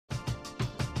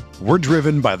We're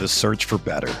driven by the search for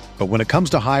better. But when it comes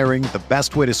to hiring, the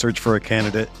best way to search for a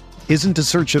candidate isn't to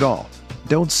search at all.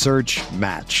 Don't search,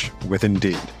 match with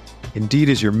Indeed. Indeed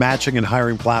is your matching and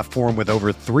hiring platform with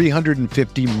over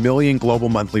 350 million global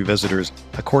monthly visitors,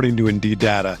 according to Indeed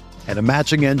data, and a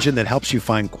matching engine that helps you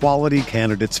find quality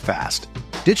candidates fast.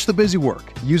 Ditch the busy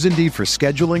work. Use Indeed for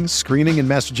scheduling, screening, and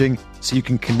messaging so you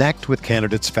can connect with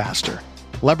candidates faster.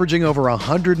 Leveraging over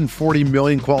 140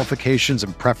 million qualifications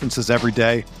and preferences every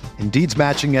day, Indeed's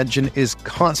matching engine is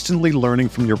constantly learning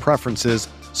from your preferences,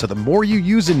 so the more you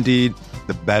use Indeed,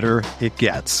 the better it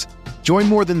gets. Join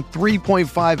more than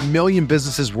 3.5 million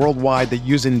businesses worldwide that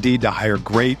use Indeed to hire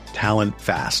great talent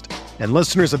fast. And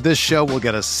listeners of this show will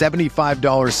get a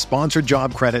 $75 sponsored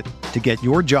job credit to get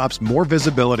your jobs more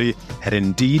visibility at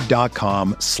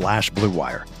Indeed.com/Blue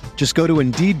Wire. Just go to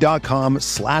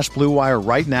Indeed.com/Blue Wire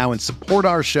right now and support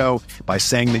our show by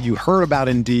saying that you heard about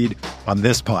Indeed on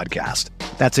this podcast.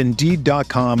 That's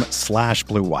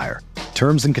Indeed.com/Blue Wire.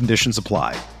 Terms and conditions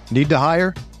apply. Need to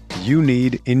hire? You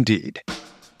need Indeed.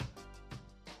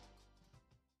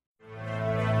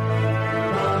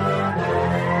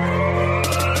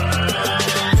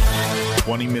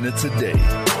 20 minutes a day,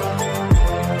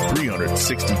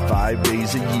 365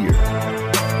 days a year.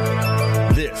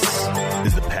 This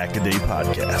is the Pack-A-Day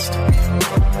Podcast.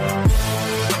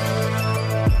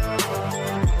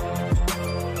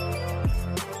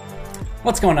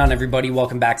 What's going on, everybody?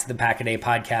 Welcome back to the Pack-A-Day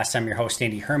Podcast. I'm your host,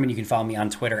 Andy Herman. You can follow me on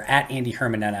Twitter at Andy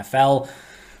Herman NFL.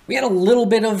 We had a little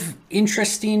bit of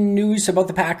interesting news about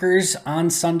the Packers on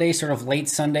Sunday, sort of late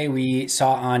Sunday. We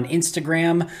saw on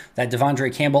Instagram that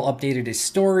Devondre Campbell updated his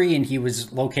story, and he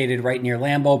was located right near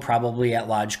Lambeau, probably at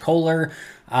Lodge Kohler.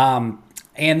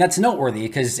 And that's noteworthy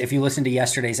because if you listen to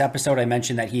yesterday's episode, I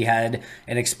mentioned that he had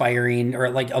an expiring or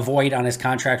like a void on his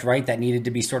contract, right, that needed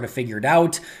to be sort of figured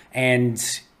out. And,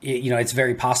 it's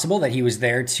very possible that he was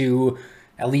there to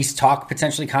at least talk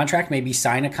potentially contract, maybe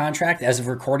sign a contract. As of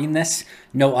recording this,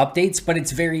 no updates, but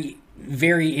it's very,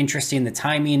 very interesting, the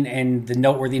timing and the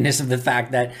noteworthiness of the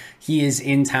fact that he is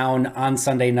in town on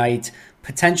Sunday night,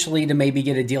 potentially to maybe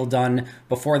get a deal done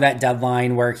before that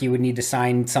deadline where he would need to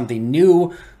sign something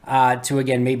new to,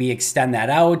 again, maybe extend that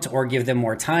out or give them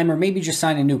more time or maybe just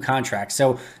sign a new contract.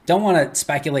 So don't want to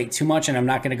speculate too much, and I'm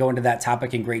not going to go into that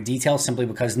topic in great detail simply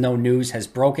because no news has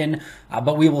broken.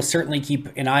 But we will certainly keep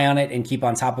an eye on it and keep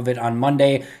on top of it on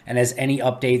Monday. And as any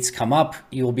updates come up,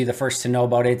 you will be the first to know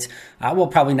about it. Well,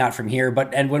 probably not from here,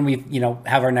 but and when we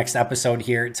have our next episode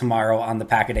here tomorrow on the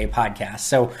Pack-A-Day Podcast.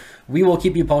 So we will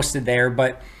keep you posted there.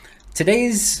 But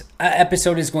today's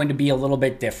episode is going to be a little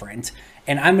bit different.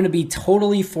 And I'm going to be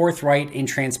totally forthright and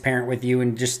transparent with you.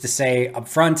 And just to say up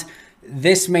front,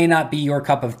 this may not be your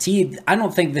cup of tea. I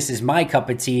don't think this is my cup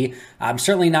of tea.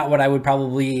 Certainly not what I would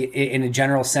probably, in a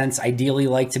general sense, ideally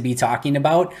like to be talking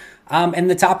about. And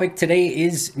the topic today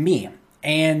is me.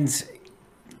 And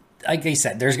like I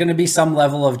said, there's going to be some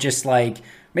level of just like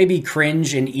maybe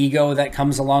cringe and ego that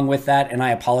comes along with that. And I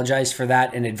apologize for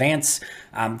that in advance.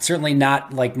 Certainly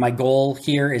not like my goal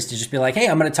here is to just be like, hey,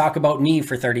 I'm going to talk about me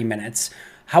for 30 minutes.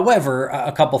 However,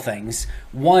 a couple things.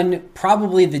 One,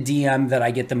 probably the DM that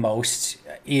I get the most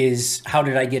is how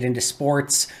did I get into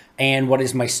sports and what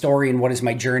is my story and what is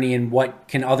my journey and what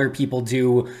can other people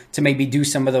do to maybe do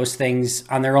some of those things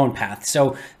on their own path.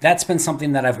 So that's been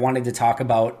something that I've wanted to talk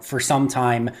about for some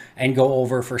time and go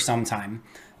over for some time.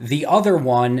 The other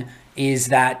one is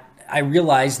that I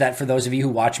realize that for those of you who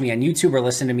watch me on YouTube or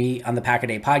listen to me on the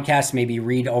Pack-A-Day Podcast, maybe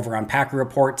read over on Packer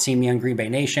Report, see me on Green Bay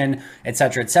Nation,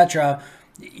 etc.,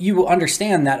 you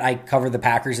understand that I cover the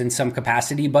Packers in some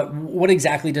capacity, but what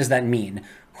exactly does that mean?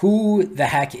 Who the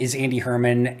heck is Andy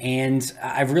Herman? And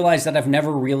I've realized that I've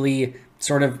never really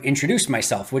sort of introduced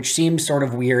myself, which seems sort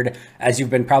of weird as you've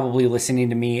been probably listening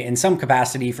to me in some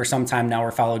capacity for some time now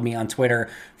or followed me on Twitter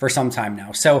for some time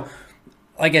now. So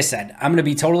like I said, I'm going to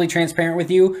be totally transparent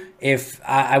with you. If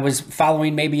I was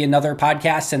following maybe another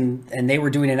podcast and they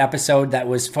were doing an episode that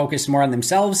was focused more on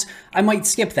themselves, I might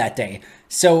skip that day.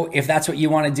 So if that's what you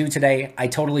want to do today, I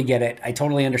totally get it. I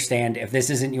totally understand. If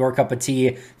this isn't your cup of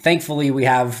tea, thankfully we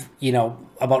have,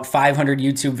 about 500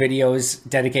 YouTube videos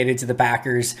dedicated to the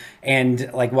Packers and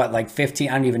 15,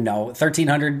 I don't even know,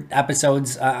 1,300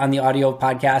 episodes on the audio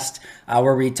podcast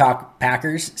where we talk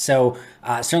Packers. So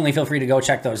certainly feel free to go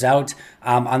check those out.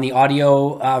 On the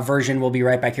audio version, we'll be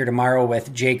right back here tomorrow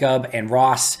with Jacob and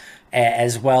Ross,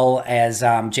 as well as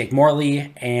Jake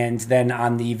Morley. And then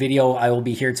on the video, I will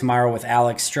be here tomorrow with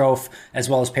Alex Strofe, as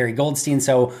well as Perry Goldstein.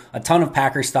 So a ton of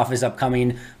Packers stuff is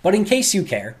upcoming. But in case you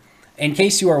care, in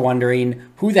case you are wondering,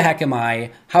 who the heck am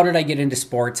I? How did I get into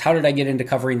sports? How did I get into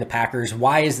covering the Packers?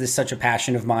 Why is this such a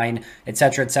passion of mine,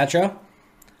 etc., etc.?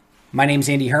 My name's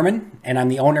Andy Herman, and I'm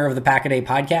the owner of the Pack-A-Day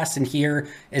podcast, and here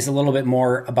is a little bit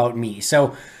more about me.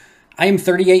 So I am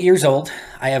 38 years old.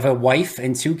 I have a wife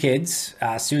and 2 kids,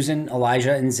 Susan,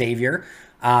 Elijah, and Xavier.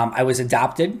 I was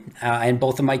adopted, and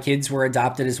both of my kids were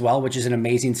adopted as well, which is an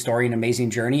amazing story, an amazing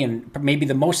journey. And maybe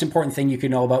the most important thing you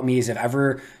can know about me is if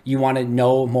ever you want to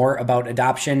know more about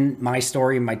adoption, my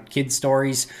story, my kids'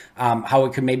 stories, how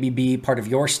it could maybe be part of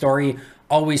your story,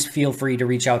 always feel free to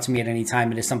reach out to me at any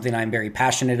time. It is something I'm very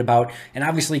passionate about and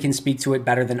obviously can speak to it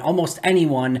better than almost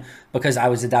anyone because I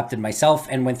was adopted myself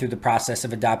and went through the process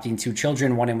of adopting 2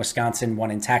 children, one in Wisconsin,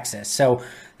 one in Texas. So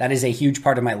that is a huge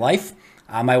part of my life.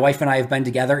 My wife and I have been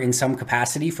together in some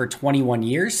capacity for 21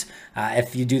 years.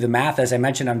 If you do the math, as I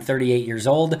mentioned, I'm 38 years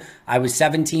old. I was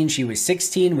 17, she was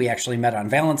 16. We actually met on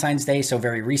Valentine's Day, so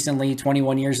very recently,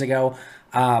 21 years ago.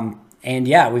 And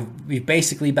yeah, we've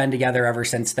basically been together ever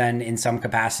since then in some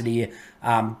capacity.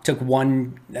 Took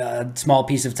one small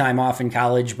piece of time off in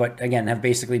college, but again, have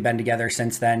basically been together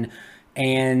since then.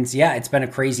 And yeah, it's been a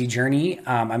crazy journey.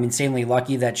 I'm insanely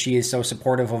lucky that she is so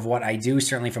supportive of what I do,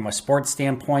 certainly from a sports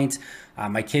standpoint.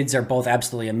 My kids are both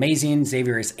absolutely amazing.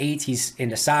 Xavier is 8. He's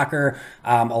into soccer.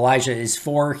 Elijah is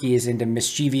 4. He is into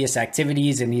mischievous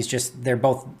activities, and they're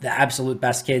both the absolute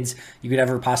best kids you could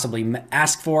ever possibly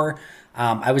ask for.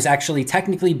 I was actually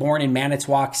technically born in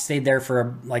Manitowoc, stayed there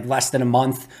for like less than a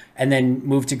month, and then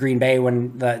moved to Green Bay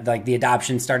when the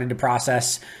adoption started to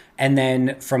process. And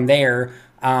then from there,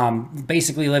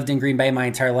 basically lived in Green Bay my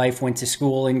entire life, went to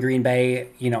school in Green Bay,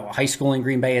 high school in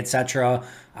Green Bay, etc.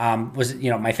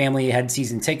 My family had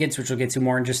season tickets, which we'll get to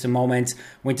more in just a moment.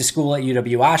 Went to school at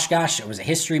UW Oshkosh. I was a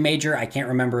history major. I can't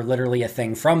remember literally a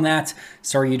thing from that.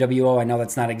 Sorry, UWO. I know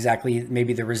that's not exactly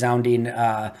maybe the resounding,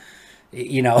 what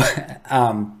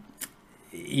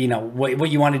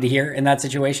you wanted to hear in that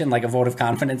situation, like a vote of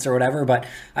confidence or whatever. But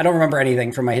I don't remember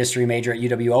anything from my history major at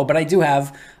UWO, but I do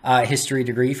have a history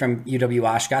degree from UW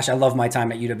Oshkosh. I love my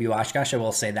time at UW Oshkosh. I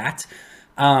will say that.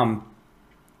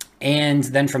 And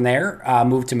then from there,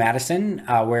 moved to Madison,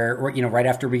 where right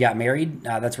after we got married,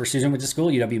 that's where Susan went to school,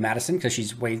 UW-Madison, because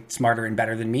she's way smarter and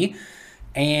better than me.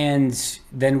 And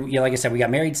then, like I said, we got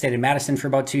married, stayed in Madison for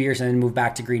about 2 years, and then moved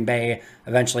back to Green Bay,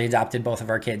 eventually adopted both of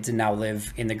our kids, and now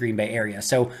live in the Green Bay area.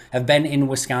 So I've been in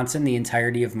Wisconsin the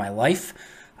entirety of my life.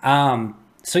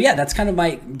 So yeah, that's kind of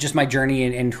my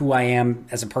journey and who I am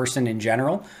as a person in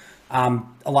general.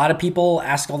 A lot of people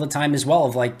ask all the time as well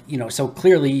of so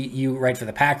clearly you write for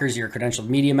the Packers, you're a credentialed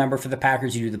media member for the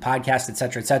Packers, you do the podcast, et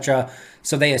cetera, et cetera.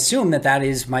 So they assume that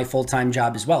is my full-time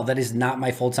job as well. That is not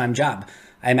my full-time job.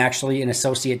 I'm actually an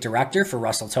associate director for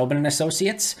Russell Tobin and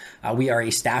Associates. We are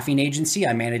a staffing agency.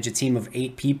 I manage a team of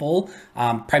 8 people,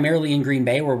 primarily in Green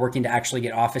Bay. We're working to actually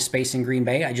get office space in Green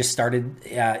Bay. I just started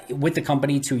with the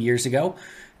company 2 years ago,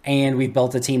 and we've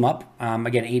built a team up.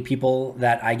 Again, 8 people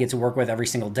that I get to work with every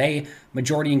single day.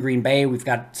 Majority in Green Bay. We've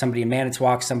got somebody in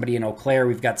Manitowoc, somebody in Eau Claire.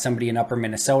 We've got somebody in Upper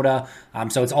Minnesota.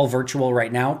 So it's all virtual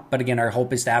right now. But again, our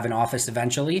hope is to have an office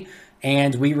eventually.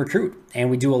 And we recruit, and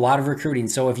we do a lot of recruiting.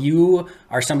 So if you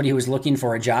are somebody who is looking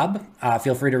for a job,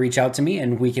 feel free to reach out to me,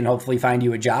 and we can hopefully find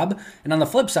you a job. And on the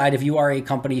flip side, if you are a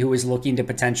company who is looking to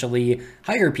potentially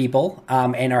hire people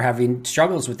and are having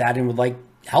struggles with that and would like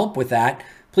help with that,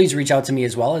 please reach out to me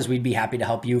as well, as we'd be happy to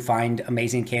help you find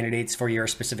amazing candidates for your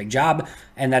specific job.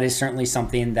 And that is certainly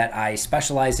something that I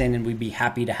specialize in, and we'd be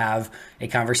happy to have a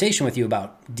conversation with you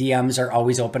about. DMs are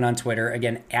always open on Twitter,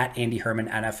 again, at Andy Herman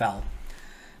NFL.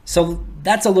 So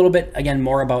that's a little bit, again,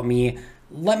 more about me.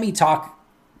 Let me talk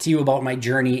to you about my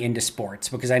journey into sports,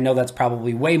 because I know that's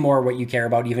probably way more what you care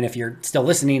about, even if you're still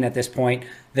listening at this point,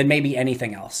 than maybe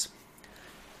anything else.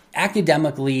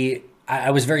 Academically, I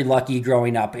was very lucky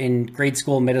growing up. In grade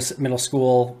school, middle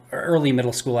school, or early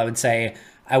middle school, I would say,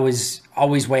 I was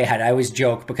always way ahead. I always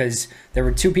joke because there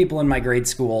were 2 people in my grade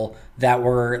school that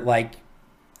were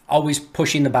always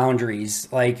pushing the boundaries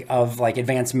of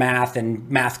advanced math and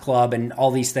math club and all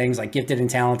these things, gifted and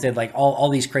talented, all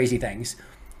these crazy things.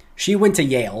 She went to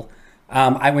Yale.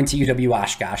 I went to UW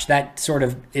Oshkosh. That sort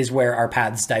of is where our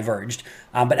paths diverged.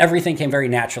 But everything came very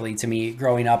naturally to me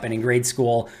growing up and in grade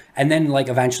school. And then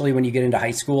eventually when you get into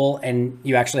high school and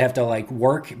you actually have to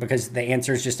work because the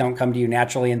answers just don't come to you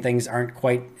naturally and things aren't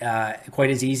quite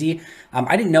as easy.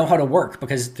 I didn't know how to work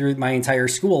because through my entire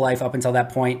school life up until that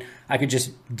point, I could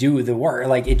just do the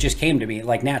work. It just came to me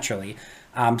naturally.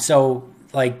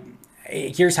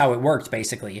 Here's how it worked,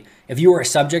 basically. If you were a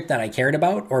subject that I cared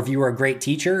about, or if you were a great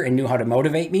teacher and knew how to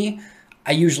motivate me,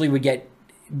 I usually would get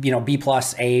B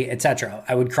plus, A, etc.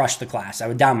 I would crush the class. I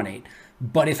would dominate.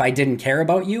 But if I didn't care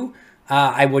about you,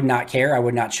 I would not care. I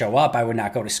would not show up. I would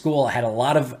not go to school. I had a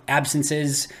lot of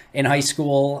absences in high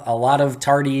school, a lot of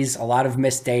tardies, a lot of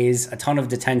missed days, a ton of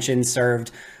detention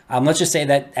served. Let's just say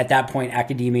that at that point,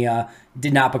 academia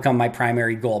did not become my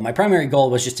primary goal. My primary goal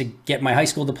was just to get my high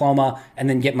school diploma and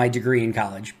then get my degree in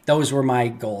college. Those were my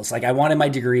goals. Like, I wanted my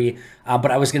degree, but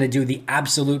I was going to do the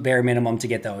absolute bare minimum to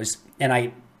get those. And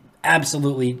I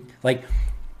absolutely, like,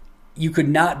 you could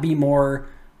not be more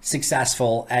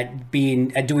successful at doing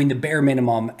the bare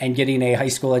minimum and getting a high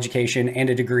school education and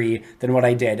a degree than what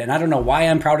I did. And I don't know why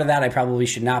I'm proud of that. I probably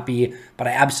should not be, but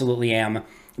I absolutely am.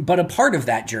 But a part of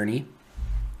that journey,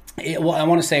 I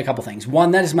want to say a couple things.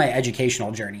 One, that is my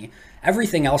educational journey.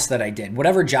 Everything else that I did,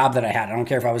 whatever job that I had, I don't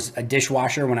care if I was a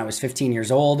dishwasher when I was 15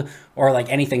 years old or like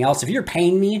anything else. If you're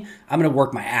paying me, I'm going to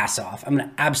work my ass off. I'm going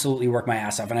to absolutely work my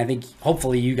ass off. And I think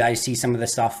hopefully you guys see some of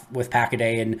this stuff with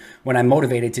Pack-A-Day, and when I'm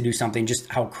motivated to do something, just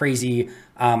how crazy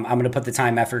I'm going to put the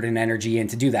time, effort, and energy in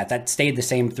to do that. That stayed the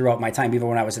same throughout my time, even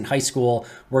when I was in high school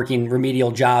working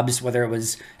remedial jobs, whether it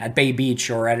was at Bay Beach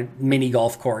or at a mini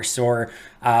golf course or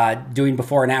doing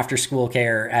before and after school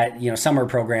care at summer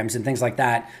programs and things like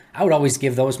that. I would always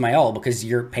give those my all because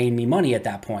you're paying me money at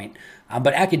that point.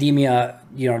 But academia,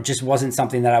 just wasn't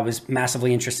something that I was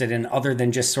massively interested in, other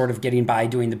than just sort of getting by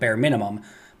doing the bare minimum.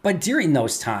 But during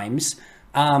those times,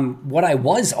 what I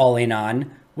was all in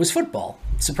on was football.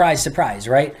 Surprise, surprise,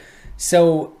 right?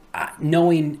 So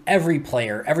knowing every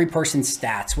player, every person's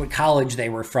stats, what college they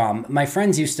were from. My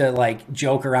friends used to like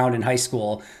joke around in high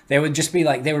school. They would just be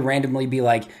like, they would randomly be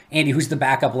like, Andy, who's the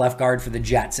backup left guard for the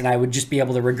Jets? And I would just be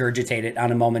able to regurgitate it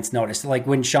on a moment's notice. Like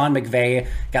when Sean McVay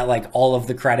got like all of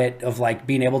the credit of like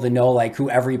being able to know like who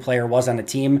every player was on a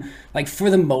team. Like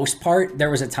for the most part, there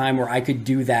was a time where I could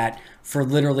do that for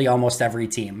literally almost every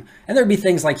team. And there'd be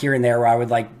things like here and there where I would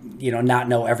like, not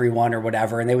know everyone or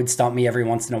whatever, and they would stump me every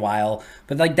once in a while.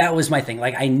 But like that was my thing.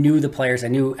 Like I knew the players, I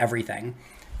knew everything.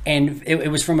 And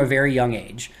it was from a very young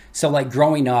age. So like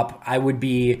growing up, I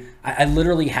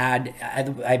literally had,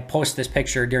 I post this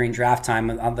picture during draft time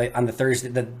on the Thursday,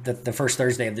 the first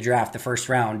Thursday of the draft, the first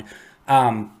round.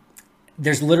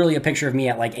 There's literally a picture of me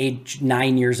at like age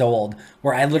 9 years old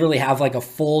where I literally have like a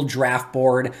full draft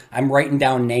board. I'm writing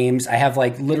down names. I have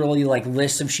like literally like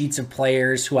lists of sheets of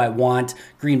players who I want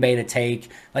Green Bay to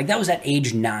take. Like that was at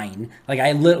age 9. Like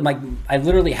I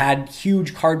literally had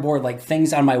huge cardboard like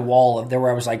things on my wall there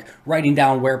where I was like writing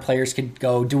down where players could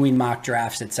go, doing mock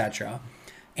drafts, etc.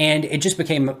 And it just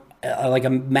became like a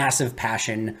massive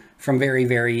passion from very,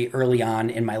 very early on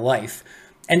in my life.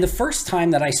 And the first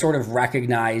time that I sort of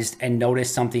recognized and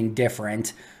noticed something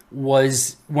different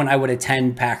was when I would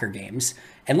attend Packer games.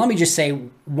 And let me just say,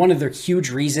 one of the huge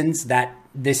reasons that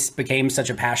this became such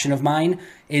a passion of mine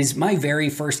is my very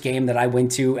first game that I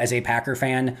went to as a Packer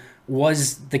fan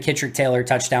was the Kittrick-Taylor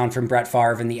touchdown from Brett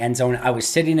Favre in the end zone. I was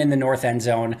sitting in the north end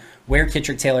zone where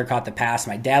Kittrick-Taylor caught the pass.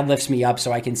 My dad lifts me up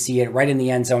so I can see it right in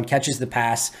the end zone, catches the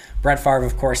pass. Brett Favre,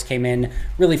 of course, came in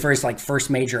really for his like first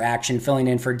major action, filling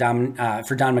in for Don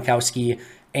Majkowski.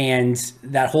 And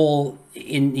that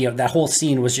whole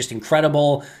scene was just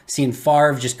incredible. Seeing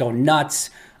Favre just go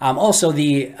nuts. Also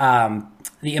the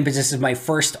impetus of my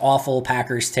first awful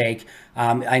Packers take.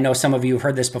 I know some of you have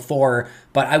heard this before,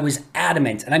 but I was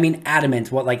adamant, and I mean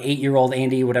adamant, like 8-year-old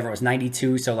Andy, whatever it was,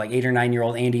 92, so like 8 or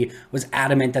 9-year-old Andy was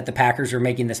adamant that the Packers were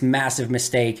making this massive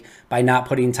mistake by not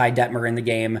putting Ty Detmer in the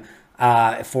game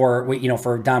for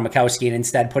Don Majkowski and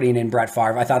instead putting in Brett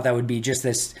Favre. I thought that would be just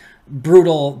this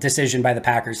brutal decision by the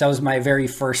Packers. That was my very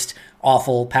first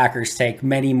awful Packers take,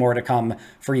 many more to come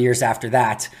for years after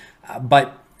that.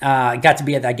 But got to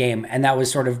be at that game, and that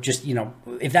was sort of just,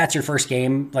 if that's your first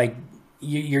game, like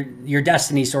your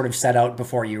destiny sort of set out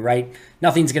before you, right?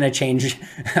 Nothing's going to change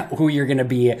who you're going to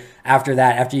be after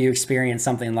that, after you experience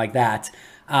something like that.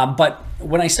 But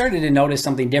when I started to notice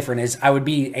something different is I would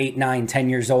be 8, 9, 10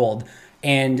 years old,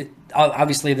 and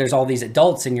obviously there's all these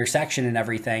adults in your section and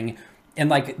everything, and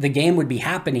like the game would be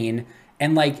happening,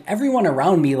 and like everyone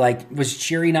around me like was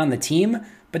cheering on the team,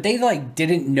 but they like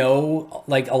didn't know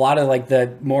like a lot of like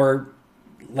the more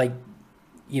like,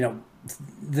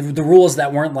 the rules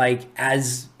that weren't like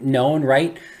as known,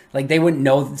 right? Like they wouldn't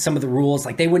know some of the rules,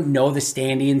 like they wouldn't know the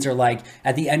standings or like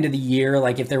at the end of the year,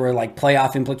 like if there were like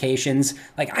playoff implications.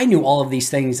 Like I knew all of these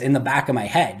things in the back of my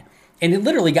head. And it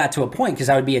literally got to a point because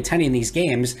I would be attending these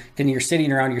games and you're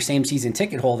sitting around your same season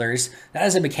ticket holders that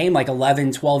as I became like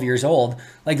 11, 12 years old,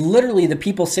 like literally the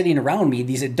people sitting around me,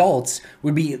 these adults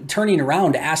would be turning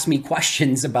around to ask me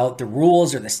questions about the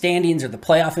rules or the standings or the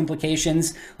playoff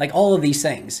implications, like all of these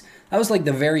things. That was like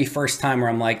the very first time where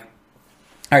I'm like,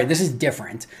 all right, this is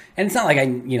different. And it's not like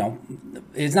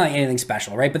it's not anything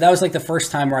special, right? But that was like the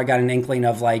first time where I got an inkling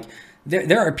of like,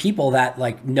 there are people that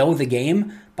like know the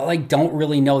game, but like don't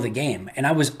really know the game. And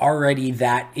I was already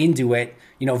that into it,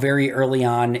 very early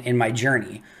on in my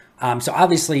journey. So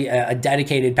obviously a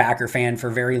dedicated Packer fan for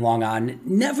very long on,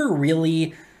 never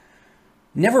really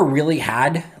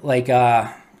had like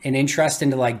an interest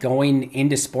into like going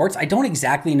into sports. I don't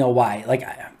exactly know why. Like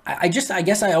I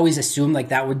guess I always assumed like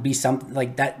that would be something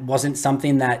like that wasn't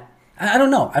something that I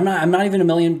don't know. I'm not even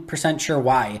 1,000,000% sure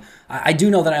why. I do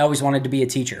know that I always wanted to be a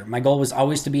teacher. My goal was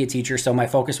always to be a teacher, so my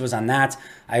focus was on that.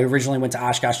 I originally went to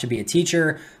Oshkosh to be a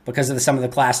teacher because of some of the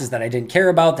classes that I didn't care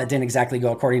about that didn't exactly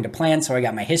go according to plan, so I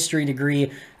got my history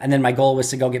degree, and then my goal was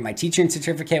to go get my teaching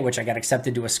certificate, which I got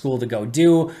accepted to a school to go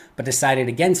do, but decided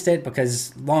against it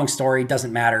because, long story,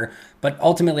 doesn't matter. But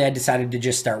ultimately, I decided to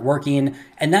just start working,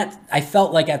 and that I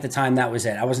felt like at the time that was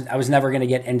it. I was never going to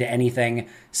get into anything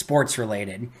sports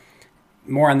related.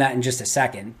 More on that in just a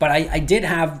second. But I did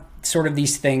have sort of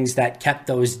these things that kept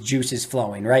those juices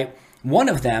flowing, right? One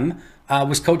of them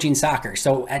was coaching soccer.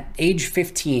 So at age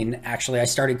 15, actually, I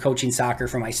started coaching soccer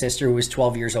for my sister who was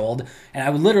 12 years old. And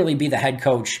I would literally be the head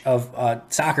coach of a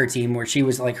soccer team where she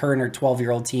was like her and her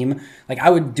 12-year-old team. Like I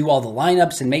would do all the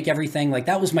lineups and make everything. Like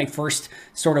that was my first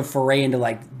sort of foray into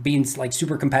like being like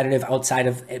super competitive outside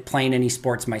of playing any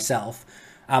sports myself.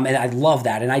 And I love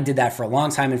that. And I did that for a long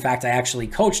time. In fact, I actually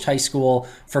coached high school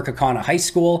for Kaukauna High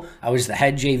School. I was the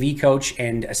head JV coach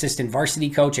and assistant varsity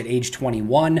coach at age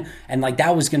 21. And like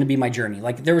that was going to be my journey.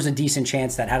 Like there was a decent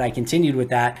chance that had I continued with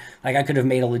that, like I could have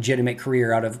made a legitimate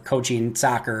career out of coaching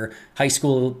soccer, high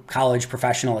school, college,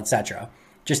 professional, etc.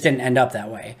 Just didn't end up that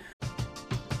way.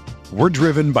 We're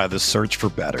driven by the search for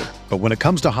better. But when it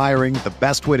comes to hiring, the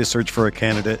best way to search for a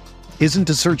candidate isn't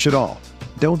to search at all.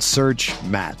 Don't search,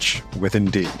 match with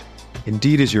Indeed.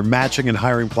 Indeed is your matching and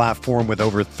hiring platform with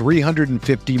over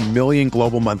 350 million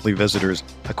global monthly visitors,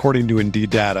 according to Indeed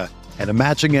data, and a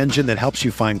matching engine that helps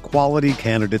you find quality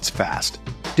candidates fast.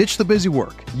 Ditch the busy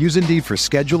work. Use Indeed for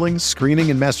scheduling,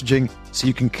 screening, and messaging so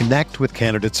you can connect with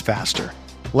candidates faster.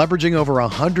 Leveraging over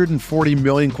 140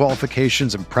 million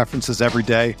qualifications and preferences every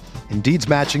day, Indeed's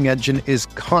matching engine is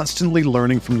constantly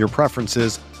learning from your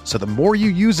preferences, so the more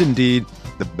you use Indeed,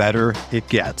 the better it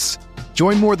gets.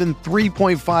 Join more than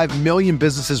 3.5 million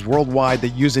businesses worldwide that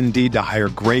use Indeed to hire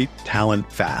great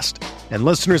talent fast. And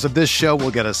listeners of this show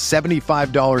will get a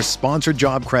 $75 sponsored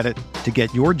job credit to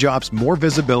get your jobs more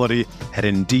visibility at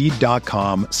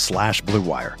Indeed.com/Blue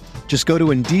Wire. Just go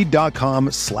to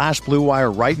Indeed.com/Blue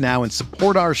Wire right now and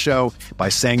support our show by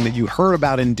saying that you heard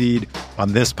about Indeed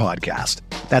on this podcast.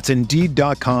 That's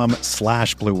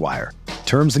Indeed.com/Blue Wire.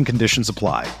 Terms and conditions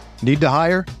apply. Need to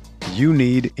hire? You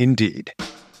need Indeed.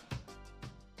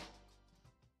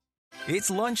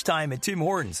 It's lunchtime at Tim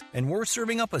Hortons, and we're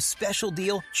serving up a special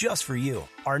deal just for you.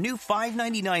 Our new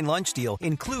 $5.99 lunch deal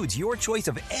includes your choice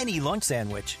of any lunch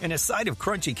sandwich and a side of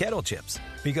crunchy kettle chips.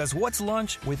 Because what's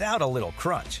lunch without a little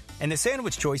crunch? And the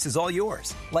sandwich choice is all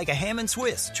yours, like a ham and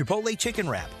Swiss, Chipotle chicken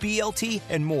wrap, BLT,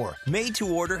 and more, made to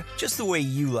order just the way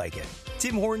you like it.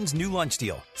 Tim Hortons' new lunch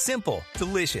deal. Simple,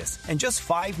 delicious, and just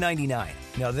 $5.99.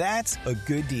 Now that's a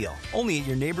good deal. Only at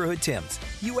your neighborhood Tim's.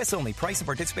 U.S. only. Price and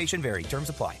participation vary. Terms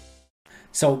apply.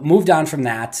 So moved on from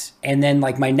that. And then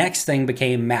like my next thing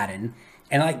became Madden.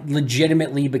 And I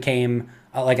legitimately became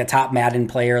like a top Madden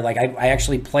player. Like I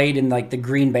actually played in like the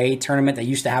Green Bay tournament. They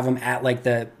used to have them at like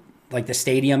the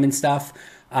stadium and stuff.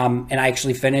 And I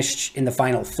actually finished in the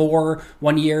Final Four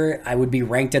one year. I would be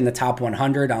ranked in the top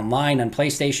 100 online on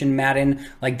PlayStation, Madden.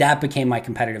 Like that became my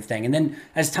competitive thing. And then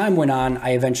as time went on,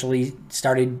 I eventually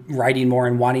started writing more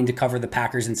and wanting to cover the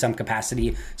Packers in some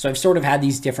capacity. So I've sort of had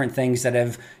these different things that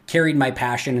have carried my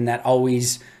passion and that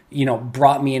always,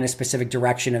 brought me in a specific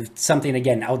direction of something,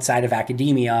 again, outside of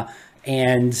academia.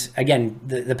 And again,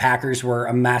 the Packers were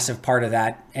a massive part of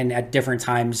that. And at different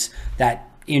times that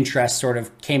interest sort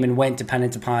of came and went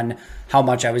dependent upon how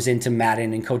much I was into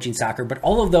Madden and coaching soccer. But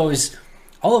all of those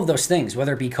things,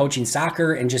 whether it be coaching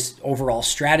soccer and just overall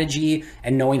strategy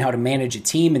and knowing how to manage a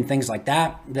team and things like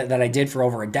that I did for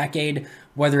over a decade,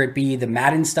 whether it be the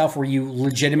Madden stuff where you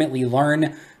legitimately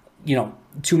learn,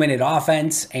 2-minute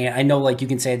offense. And I know like you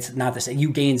can say it's not the same.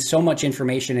 You gain so much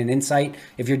information and insight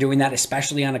if you're doing that,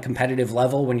 especially on a competitive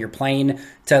level when you're playing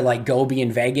to like go be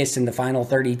in Vegas in the final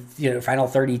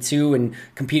 32 and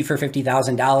compete for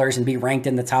 $50,000 and be ranked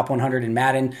in the top 100 in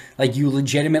Madden. Like you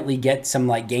legitimately get some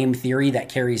like game theory that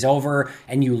carries over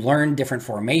and you learn different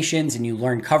formations and you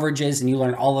learn coverages and you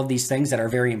learn all of these things that are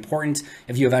very important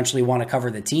if you eventually want to cover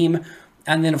the team.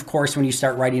 And then, of course, when you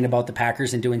start writing about the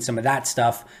Packers and doing some of that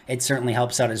stuff, it certainly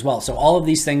helps out as well. So all of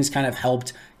these things kind of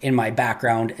helped in my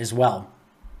background as well.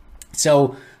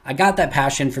 So I got that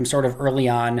passion from sort of early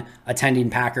on attending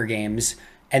Packer games.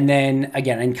 And then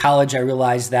again, in college, I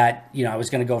realized that, I was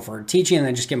going to go for teaching and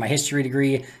then just get my history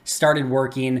degree, started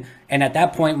working. And at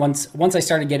that point, once I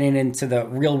started getting into the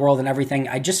real world and everything,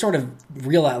 I just sort of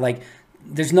realized, like,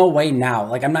 there's no way now.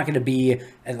 Like, I'm not going to be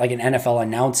like an NFL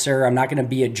announcer. I'm not going to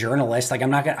be a journalist. Like,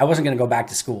 I wasn't going to go back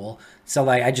to school. So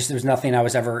like, there was nothing I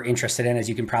was ever interested in, as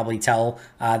you can probably tell,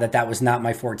 that was not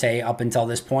my forte up until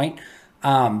this point.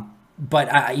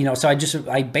 But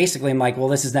I basically am like, well,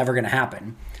 this is never going to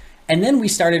happen. And then we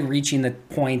started reaching the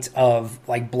point of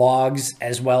like blogs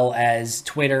as well as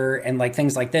Twitter and like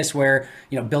things like this where,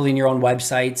 building your own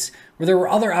websites, where there were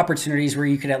other opportunities where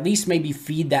you could at least maybe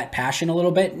feed that passion a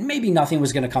little bit. Maybe nothing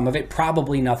was going to come of it.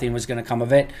 Probably nothing was going to come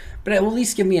of it, but it will at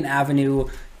least give me an avenue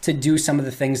to do some of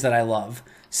the things that I love.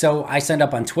 So I signed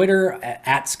up on Twitter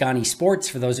at Scani Sports,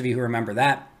 for those of you who remember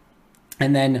that.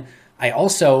 And then I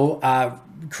also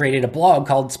created a blog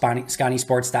called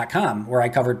ScaniSports.com, where I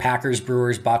covered Packers,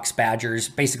 Brewers, Bucks, Badgers,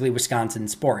 basically Wisconsin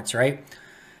sports, right?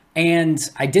 And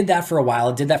I did that for a while.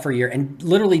 I did that for a year and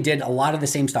literally did a lot of the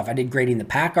same stuff. I did grading the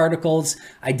pack articles.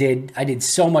 I did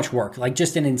so much work, like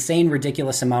just an insane,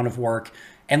 ridiculous amount of work.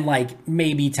 And like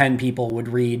maybe 10 people would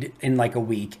read in like a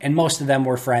week. And most of them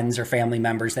were friends or family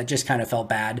members that just kind of felt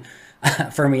bad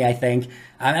for me, I think.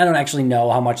 I don't actually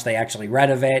know how much they actually read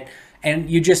of it.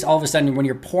 And you just all of a sudden, when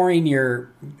you're pouring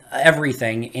your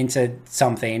everything into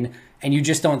something and you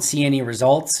just don't see any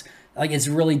results, like it's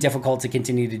really difficult to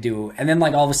continue to do. And then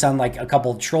like all of a sudden, like a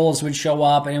couple of trolls would show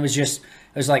up and it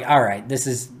was like, all right, this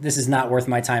is not worth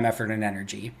my time, effort, and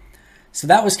energy. So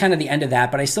that was kind of the end of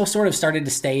that, but I still sort of started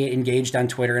to stay engaged on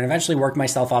Twitter and eventually worked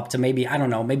myself up to maybe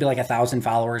like 1,000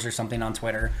 followers or something on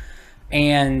Twitter.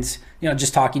 And,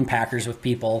 just talking Packers with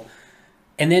people.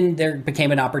 And then there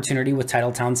became an opportunity with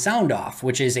Titletown Sound Off,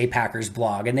 which is a Packers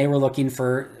blog, and they were looking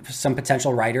for some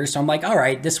potential writers. So I'm like, all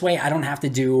right, this way I don't have to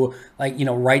do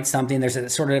write something. There's a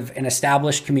sort of an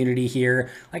established community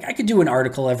here. Like I could do an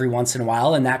article every once in a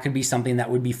while, and that could be something that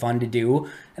would be fun to do.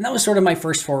 And that was sort of my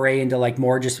first foray into like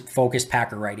more just focused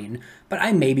Packer writing. But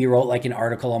I maybe wrote like an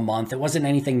article a month. It wasn't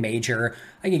anything major.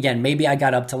 Like again, maybe I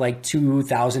got up to like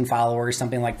 2,000 followers,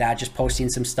 something like that, just posting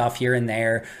some stuff here and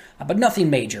there, but nothing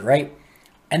major, right?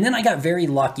 And then I got very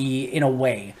lucky in a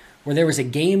way where there was a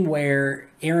game where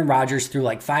Aaron Rodgers threw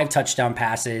like 5 touchdown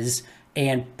passes,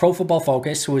 and Pro Football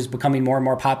Focus, who was becoming more and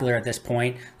more popular at this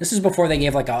point, this is before they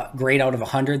gave like a grade out of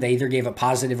 100. They either gave a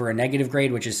positive or a negative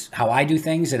grade, which is how I do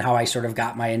things and how I sort of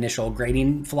got my initial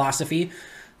grading philosophy.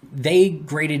 They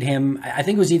graded him, I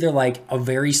think it was either like a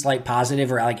very slight positive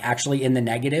or like actually in the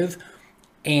negative.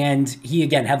 And he,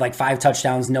 again, had like 5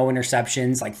 touchdowns, no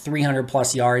interceptions, like 300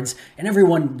 plus yards, and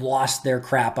everyone lost their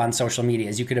crap on social media,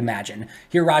 as you could imagine.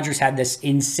 Here, Rodgers had this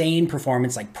insane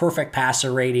performance, like perfect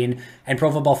passer rating, and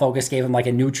Pro Football Focus gave him like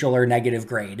a neutral or negative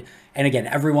grade. And again,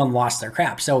 everyone lost their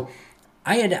crap. So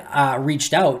I had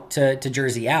reached out to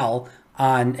Jersey Al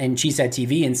and She Said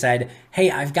TV and said, hey,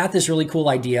 I've got this really cool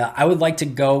idea. I would like to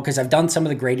go, because I've done some of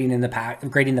the grading the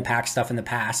pack stuff in the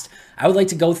past. I would like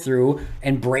to go through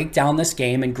and break down this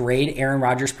game and grade Aaron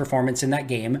Rodgers' performance in that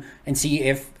game and see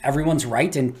if everyone's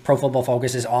right and Pro Football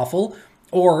Focus is awful,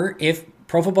 or if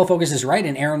Pro Football Focus is right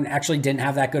and Aaron actually didn't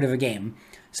have that good of a game.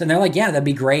 So they're like, yeah, that'd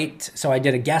be great. So I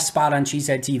did a guest spot on She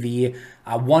Said TV,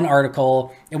 one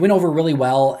article. It went over really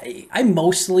well. I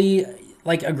mostly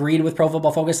like agreed with Pro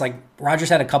Football Focus. Like Rodgers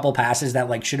had a couple passes that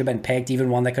like should have been picked, even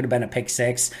one that could have been a pick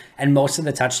 6. And most of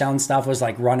the touchdown stuff was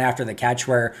like run after the catch,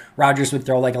 where Rodgers would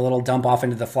throw like a little dump off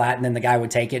into the flat and then the guy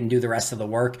would take it and do the rest of the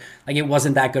work. Like it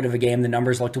wasn't that good of a game. The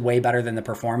numbers looked way better than the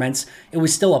performance. It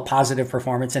was still a positive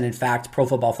performance. And in fact, Pro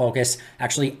Football Focus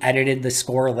actually edited the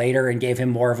score later and gave him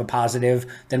more of a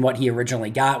positive than what he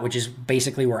originally got, which is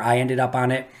basically where I ended up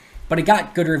on it. But it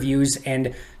got good reviews,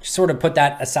 and just sort of put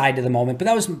that aside to the moment. But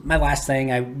that was my last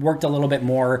thing. I worked a little bit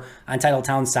more on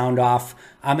Titletown Sound Off,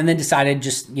 and then decided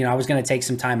just, I was going to take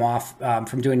some time off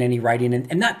from doing any writing.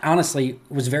 And that honestly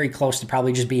was very close to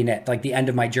probably just being it, like the end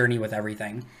of my journey with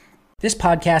everything. This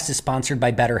podcast is sponsored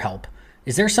by BetterHelp.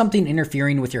 Is there something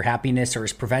interfering with your happiness or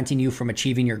is preventing you from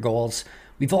achieving your goals?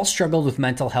 We've all struggled with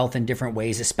mental health in different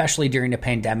ways, especially during a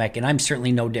pandemic, and I'm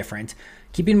certainly no different.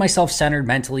 Keeping myself centered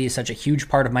mentally is such a huge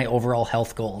part of my overall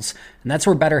health goals, and that's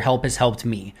where BetterHelp has helped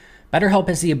me. BetterHelp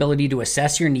has the ability to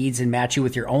assess your needs and match you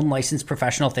with your own licensed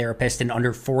professional therapist in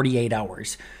under 48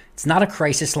 hours. It's not a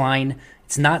crisis line,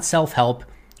 it's not self-help,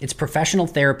 it's professional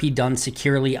therapy done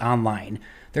securely online.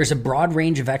 There's a broad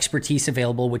range of expertise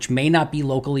available, which may not be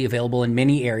locally available in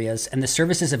many areas, and the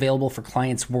service is available for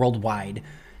clients worldwide.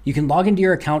 You can log into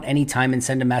your account anytime and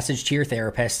send a message to your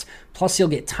therapist, plus you'll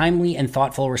get timely and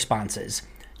thoughtful responses.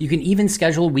 You can even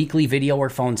schedule weekly video or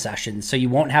phone sessions, so you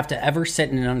won't have to ever sit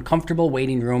in an uncomfortable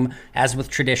waiting room as with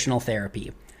traditional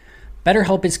therapy.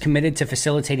 BetterHelp is committed to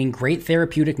facilitating great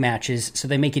therapeutic matches, so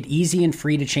they make it easy and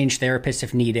free to change therapists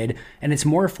if needed, and it's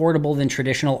more affordable than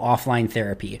traditional offline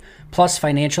therapy. Plus,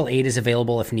 financial aid is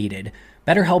available if needed.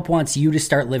 BetterHelp wants you to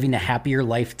start living a happier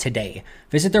life today.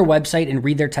 Visit their website and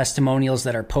read their testimonials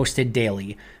that are posted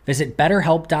daily. Visit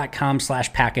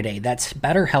betterhelp.com/packaday. That's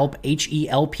BetterHelp,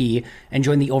 H-E-L-P, and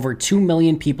join the over 2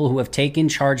 million people who have taken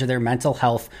charge of their mental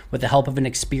health with the help of an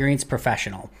experienced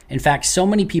professional. In fact, so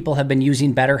many people have been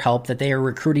using BetterHelp that they are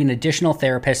recruiting additional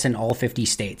therapists in all 50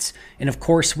 states. And of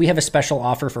course, we have a special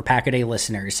offer for Packaday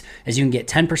listeners, as you can get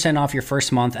 10% off your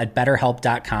first month at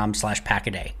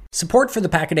betterhelp.com/packaday. Support for the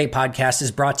Packaday podcast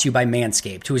is brought to you by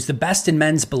Manscaped, who is the best in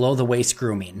men's below-the-waist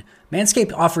grooming.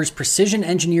 Manscaped offers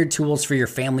precision-engineered tools for your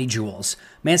family jewels.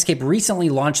 Manscaped recently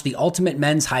launched the Ultimate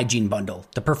Men's Hygiene Bundle,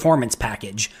 the Performance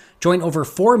Package. Join over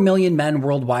 4 million men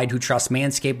worldwide who trust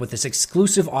Manscaped with this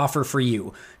exclusive offer for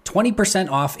you. 20%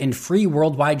 off and free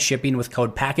worldwide shipping with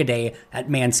code PACKADAY at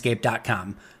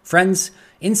manscaped.com. Friends,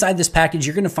 inside this package,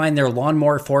 you're going to find their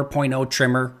Lawnmower 4.0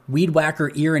 trimmer, Weed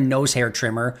Whacker ear and nose hair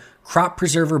trimmer, Crop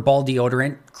Preserver ball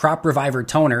deodorant, Crop Reviver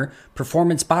toner,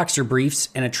 Performance boxer briefs,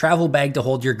 and a travel bag to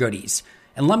hold your goodies.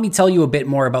 And let me tell you a bit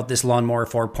more about this Lawnmower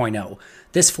 4.0.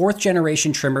 This 4th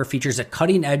generation trimmer features a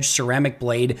cutting-edge ceramic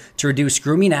blade to reduce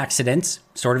grooming accidents,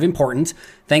 sort of important,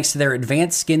 thanks to their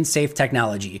advanced skin-safe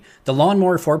technology. The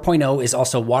Lawnmower 4.0 is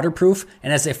also waterproof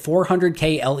and has a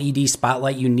 400K LED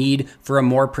spotlight you need for a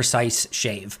more precise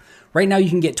shave. Right now, you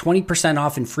can get 20%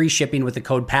 off and free shipping with the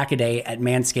code PACKADAY at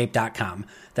manscaped.com.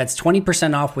 That's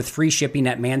 20% off with free shipping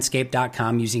at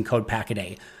manscaped.com using code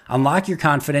PACKADAY. Unlock your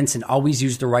confidence and always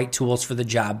use the right tools for the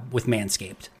job with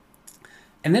Manscaped.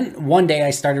 And then one day I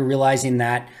started realizing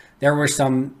that there were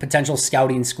some potential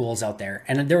scouting schools out there,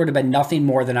 and there would have been nothing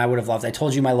more than I would have loved. I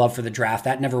told you my love for the draft.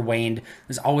 That never waned. It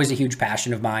was always a huge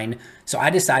passion of mine. So I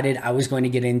decided I was going to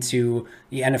get into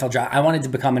the NFL draft. I wanted to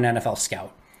become an NFL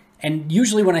scout. And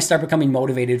usually when I start becoming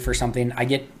motivated for something,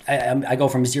 I go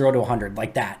from 0 to 100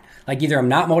 like that. Like either I'm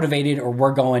not motivated or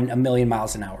we're going a million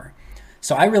miles an hour.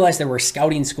 So I realized there were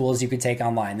scouting schools you could take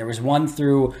online. There was one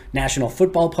through National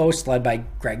Football Post led by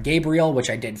Greg Gabriel, which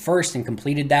I did first and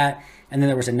completed that. And then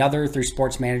there was another through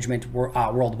Sports Management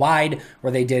Worldwide,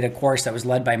 where they did a course that was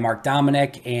led by Mark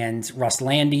Dominic and Russ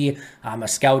Landy, a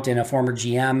scout and a former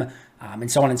GM,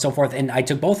 and so on and so forth. And I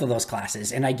took both of those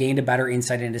classes, and I gained a better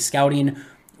insight into scouting.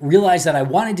 Realized that I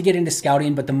wanted to get into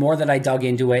scouting, but the more that I dug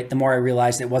into it, the more I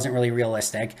realized it wasn't really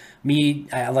realistic. We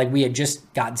had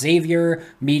just got Xavier,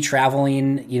 me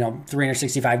traveling,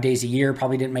 365 days a year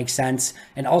probably didn't make sense.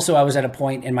 And also I was at a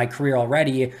point in my career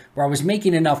already where I was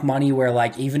making enough money where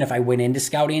even if I went into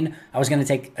scouting, I was going to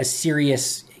take a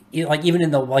serious, even in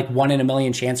the 1 in a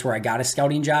million chance where I got a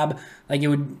scouting job, I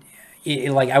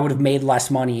would have made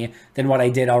less money than what I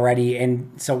did already.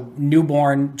 And so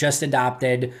newborn, just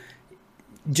adopted,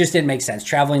 just didn't make sense.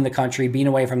 Traveling the country, being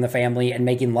away from the family, and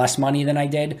making less money than I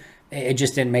did, it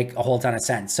just didn't make a whole ton of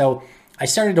sense. So I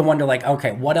started to wonder,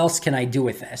 okay, what else can I do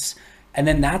with this? And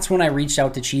then that's when I reached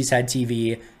out to Cheesehead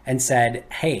TV and said,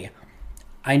 hey,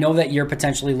 I know that you're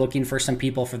potentially looking for some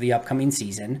people for the upcoming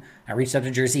season. I reached out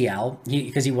to Jersey Al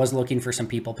because he was looking for some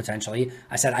people potentially.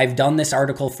 I said, I've done this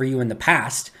article for you in the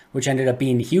past, which ended up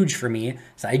being huge for me.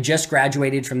 So I just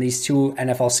graduated from these 2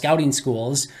 NFL scouting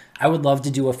schools. I would love to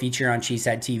do a feature on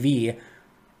Cheesehead TV.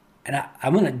 And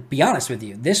I'm going to be honest with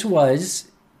you. This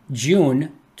was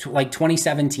June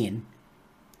 2017.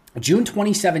 June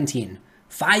 2017,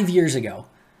 5 years ago.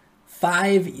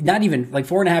 Not even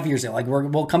 4.5 years ago.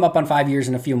 We'll come up on 5 years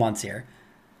in a few months here.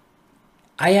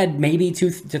 I had maybe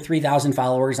 2,000 to 3,000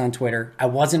 followers on Twitter. I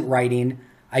wasn't writing.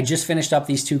 I just finished up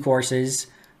these 2 courses.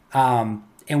 And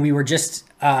we were just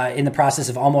in the process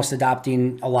of almost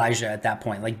adopting Elijah at that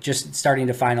point, just starting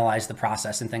to finalize the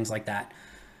process and things like that.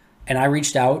 And I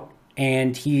reached out,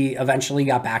 and he eventually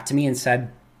got back to me and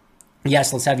said,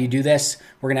 yes, let's have you do this.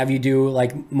 We're going to have you do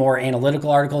more analytical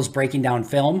articles, breaking down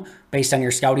film based on your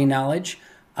scouting knowledge.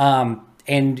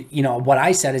 And what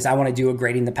I said is I want to do a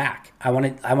grading the pack. I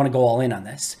want to go all in on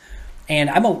this.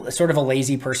 And I'm a sort of a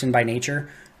lazy person by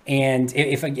nature. And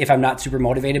if I'm not super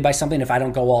motivated by something, if I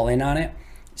don't go all in on it.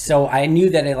 So I knew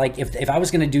that if I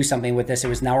was going to do something with this, it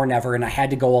was now or never, and I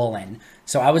had to go all in.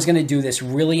 So I was going to do this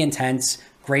really intense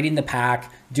grading the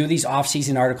pack, do these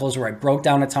off-season articles where I broke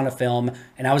down a ton of film,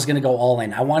 and I was going to go all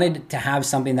in. I wanted to have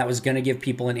something that was going to give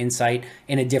people an insight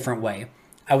in a different way.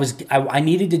 I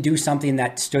needed to do something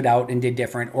that stood out and did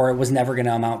different, or it was never going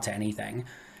to amount to anything.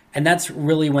 And that's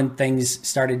really when things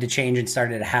started to change and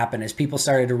started to happen, as people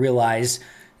started to realize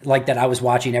like that I was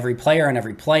watching every player and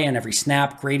every play and every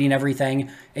snap, grading everything.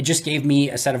 It just gave me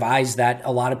a set of eyes that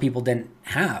a lot of people didn't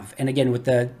have. And again, with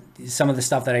some of the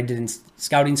stuff that I did in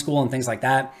scouting school and things like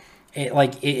that,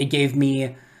 it gave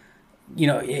me,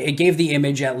 it gave the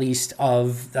image at least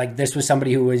of like this was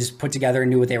somebody who was put together and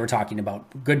knew what they were talking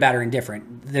about, good, bad, or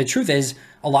indifferent. The truth is,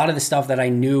 a lot of the stuff that I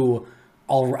knew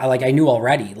I knew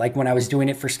already, like when I was doing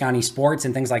it for Scotty Sports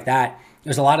and things like that, it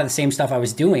was a lot of the same stuff I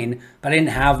was doing, but I didn't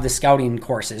have the scouting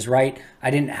courses, right?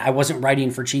 I wasn't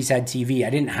writing for Cheesehead TV. I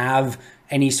didn't have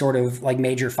any sort of like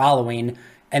major following.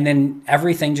 And then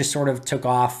everything just sort of took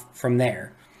off from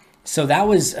there. So that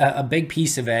was a big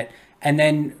piece of it. And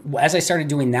then as I started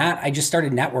doing that, I just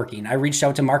started networking. I reached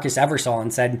out to Marcus Eversole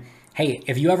and said, hey,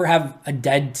 if you ever have a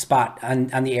dead spot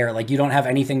on the air, like you don't have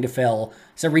anything to fill,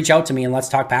 so reach out to me and let's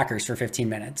talk Packers for 15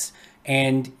 minutes.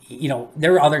 And,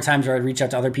 there were other times where I'd reach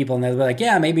out to other people and they'd be like,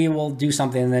 yeah, maybe we'll do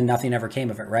something. And then nothing ever came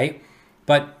of it, right?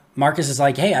 But Marcus is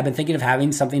like, hey, I've been thinking of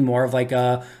having something more of like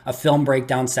a film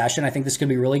breakdown session. I think this could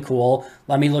be really cool.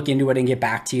 Let me look into it and get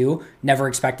back to you. Never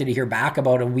expected to hear back.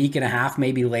 About a week and a half,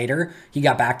 maybe later, he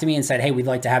got back to me and said, hey, we'd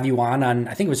like to have you on,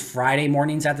 I think it was Friday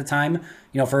mornings at the time,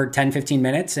 for 10, 15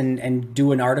 minutes and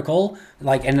do an article.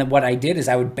 And then what I did is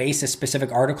I would base a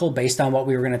specific article based on what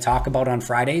we were going to talk about on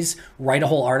Fridays, write a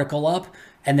whole article up,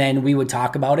 and then we would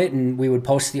talk about it and we would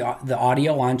post the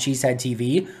audio on Cheesehead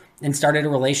TV. And started a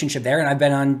relationship there. And I've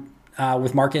been on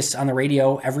with Marcus on the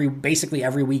radio basically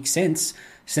every week since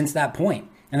that point.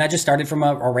 And that just started from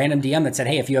a random DM that said,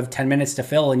 hey, if you have 10 minutes to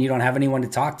fill and you don't have anyone to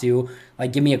talk to,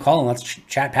 like give me a call and let's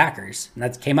chat Packers. And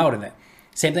that came out of it.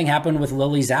 Same thing happened with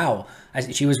Lily Zhao.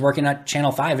 She was working at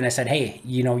Channel 5 and I said, hey,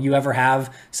 you ever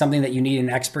have something that you need an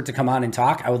expert to come on and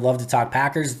talk? I would love to talk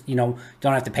Packers. Don't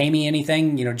have to pay me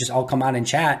anything. Just I'll come on and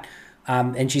chat.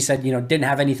 And she said, didn't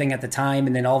have anything at the time.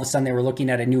 And then all of a sudden they were looking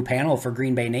at a new panel for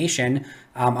Green Bay Nation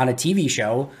on a TV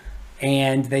show.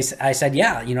 And I said,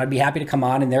 yeah, I'd be happy to come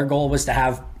on. And their goal was to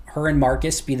have her and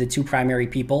Marcus be the two primary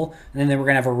people. And then they were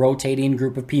going to have a rotating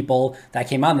group of people that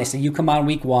came on. They said, you come on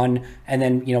week 1 and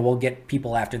then, we'll get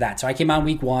people after that. So I came on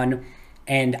week 1.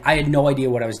 And I had no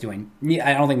idea what I was doing.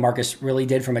 I don't think Marcus really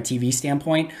did from a TV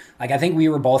standpoint. I think we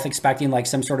were both expecting like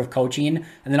some sort of coaching.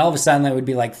 And then all of a sudden it would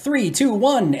be like 3, 2,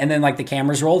 1. And then like the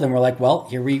cameras rolled and we're like, well,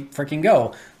 here we freaking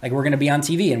go. Like we're going to be on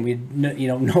TV and we had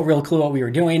no real clue what we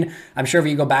were doing. I'm sure if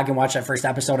you go back and watch that first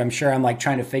episode, I'm sure I'm like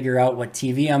trying to figure out what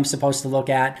TV I'm supposed to look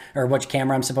at or which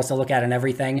camera I'm supposed to look at and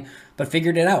everything, but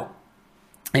figured it out.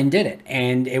 And did it.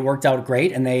 And it worked out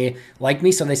great. And they liked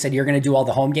me. So they said, you're going to do all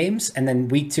the home games. And then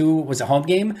week 2 was a home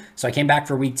game. So I came back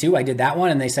for week 2. I did that one.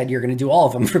 And they said, you're going to do all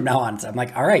of them from now on. So I'm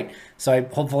like, all right. So I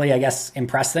hopefully,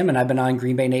 impressed them. And I've been on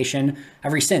Green Bay Nation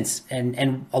ever since.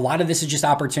 And a lot of this is just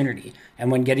opportunity.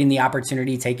 And when getting the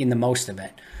opportunity, taking the most of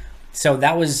it. So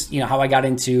that was, how I got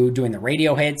into doing the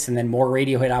radio hits, and then more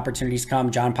radio hit opportunities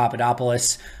come. John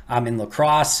Papadopoulos in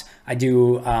lacrosse. I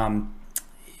do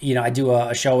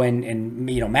a show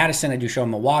in Madison. I do a show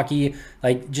in Milwaukee,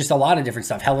 like just a lot of different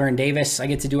stuff. Heller and Davis, I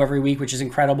get to do every week, which is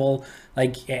incredible.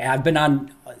 Like I've been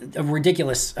on a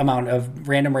ridiculous amount of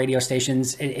random radio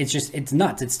stations. It's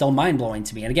nuts. It's still mind blowing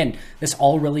to me. And again, this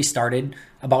all really started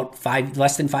about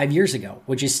less than 5 years ago,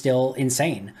 which is still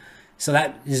insane. So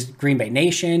that is Green Bay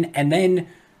Nation. And then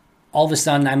all of a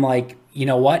sudden I'm like, you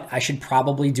know what? I should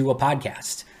probably do a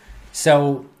podcast.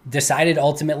 So decided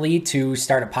ultimately to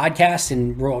start a podcast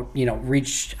and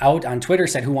reached out on Twitter,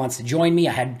 said who wants to join me.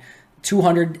 I had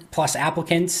 200 plus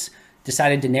applicants,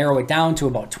 decided to narrow it down to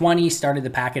about 20, started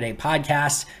the Pack a Day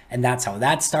podcast. And that's how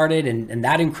that started. And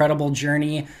that incredible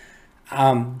journey,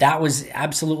 that was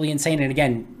absolutely insane. And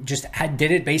again, just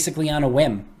did it basically on a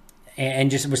whim.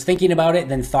 And just was thinking about it,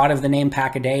 then thought of the name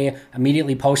Pack a Day,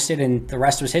 immediately posted, and the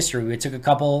rest was history. It took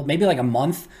maybe like a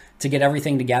month to get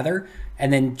everything together,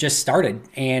 and then just started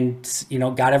and,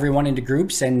 got everyone into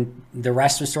groups, and the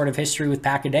rest was sort of history with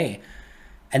Pack a Day.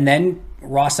 And then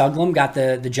Ross Uglum got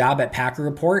the job at Packer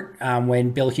Report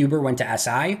when Bill Huber went to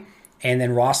SI, and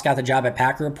then Ross got the job at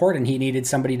Packer Report, and he needed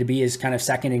somebody to be his kind of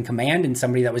second in command and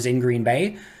somebody that was in Green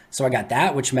Bay. So I got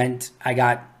that, which meant I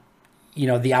got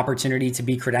the opportunity to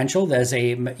be credentialed as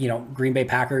a, Green Bay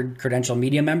Packer credential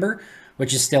media member,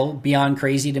 which is still beyond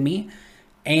crazy to me.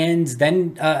 And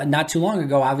then not too long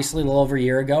ago, obviously a little over a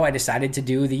year ago, I decided to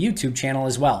do the YouTube channel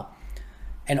as well.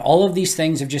 And all of these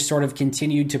things have just sort of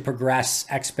continued to progress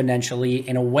exponentially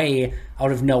in a way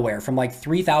out of nowhere, from like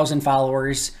 3,000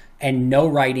 followers and no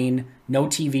writing, no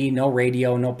TV, no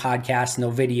radio, no podcast, no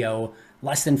video,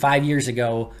 less than 5 years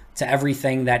ago, to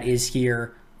everything that is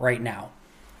here right now.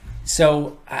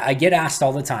 So I get asked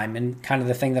all the time, and kind of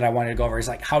the thing that I wanted to go over is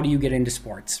like, how do you get into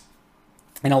sports?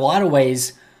 In a lot of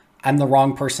ways, I'm the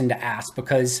wrong person to ask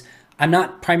because I'm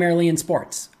not primarily in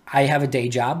sports. I have a day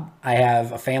job. I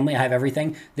have a family. I have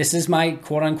everything. This is my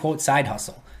quote unquote side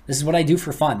hustle. This is what I do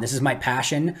for fun. This is my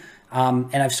passion.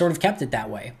 And I've sort of kept it that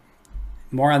way.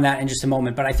 More on that in just a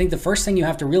moment. But I think the first thing you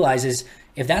have to realize is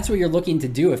if that's what you're looking to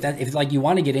do, if like you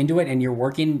want to get into it and you're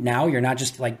working now, you're not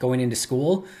just like going into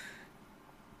school,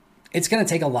 it's going to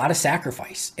take a lot of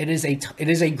sacrifice. It is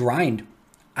a grind.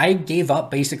 I gave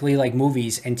up basically like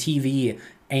movies and TV,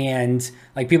 and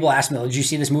like people ask me, did you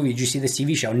see this movie? Did you see this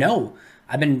TV show? No.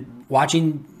 I've been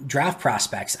watching draft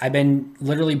prospects. I've been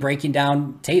literally breaking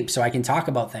down tapes so I can talk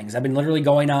about things. I've been literally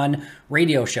going on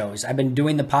radio shows. I've been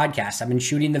doing the podcast. I've been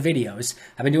shooting the videos.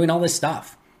 I've been doing all this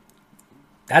stuff.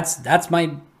 That's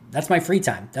my free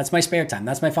time. That's my spare time.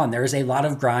 That's my fun. There is a lot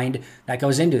of grind that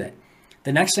goes into it.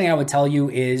 The next thing I would tell you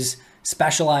is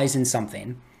specialize in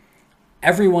something.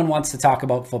 Everyone wants to talk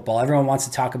about football. Everyone wants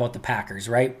to talk about the Packers,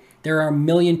 right? There are a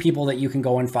million people that you can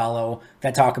go and follow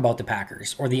that talk about the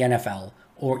Packers or the NFL.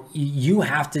 Or you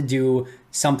have to do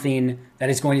something that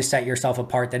is going to set yourself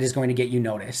apart, that is going to get you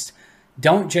noticed.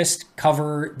 Don't just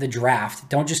cover the draft.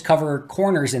 Don't just cover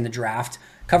corners in the draft.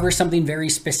 Cover something very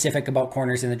specific about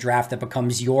corners in the draft that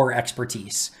becomes your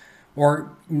expertise.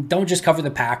 Or don't just cover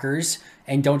the Packers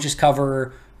and don't just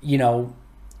cover,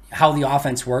 how the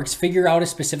offense works. Figure out a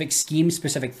specific scheme,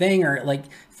 specific thing, or like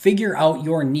figure out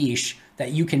your niche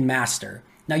that you can master.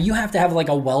 Now, you have to have like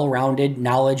a well-rounded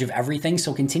knowledge of everything,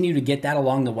 so continue to get that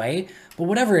along the way. But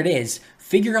whatever it is,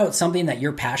 figure out something that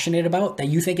you're passionate about that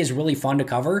you think is really fun to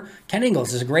cover. Ken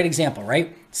Ingles is a great example,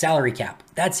 right? Salary cap.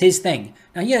 That's his thing.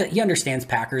 Now, yeah, he understands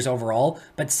Packers overall,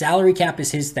 but salary cap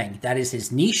is his thing. That is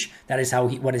his niche. That is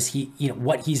what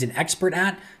he's an expert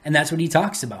at, and that's what he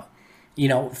talks about.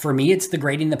 For me, it's the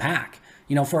grading the pack.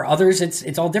 For others,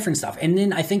 it's all different stuff. And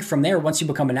then I think from there, once you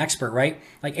become an expert, right?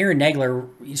 Like Aaron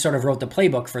Nagler sort of wrote the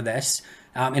playbook for this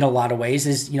in a lot of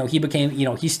ways. He became,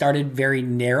 he started very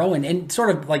narrow and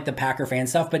sort of like the Packer fan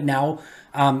stuff, but now,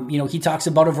 he talks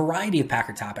about a variety of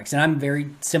Packer topics. And I'm very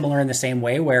similar in the same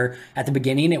way, where at the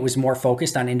beginning it was more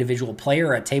focused on individual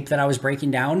player, a tape that I was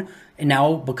breaking down. And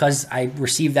now, because I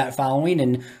received that following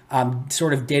and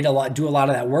sort of do a lot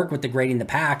of that work with the grading the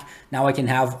pack, now I can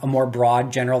have a more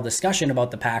broad general discussion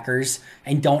about the Packers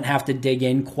and don't have to dig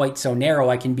in quite so narrow.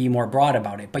 I can be more broad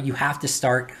about it. But you have to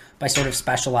start by sort of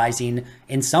specializing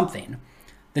in something.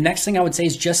 The next thing I would say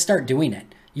is just start doing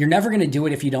it. You're never going to do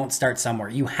it if you don't start somewhere.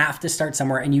 You have to start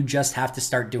somewhere, and you just have to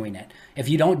start doing it. If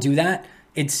you don't do that,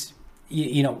 it's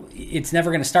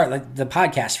never going to start. Like the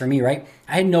podcast for me, right?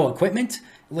 I had no equipment.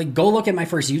 Like, go look at my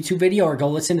first YouTube video or go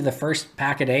listen to the first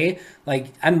Pack-A-Day.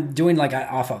 Like, I'm doing like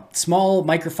off a small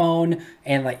microphone,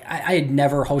 and like I had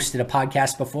never hosted a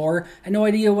podcast before. I had no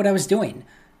idea what I was doing,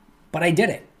 but I did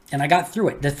it and I got through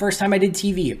it. The first time I did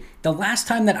TV, the last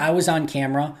time that I was on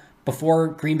camera before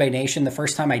Green Bay Nation, the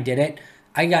first time I did it,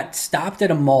 I got stopped at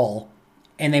a mall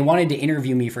and they wanted to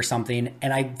interview me for something,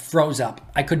 and I froze up.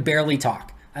 I could barely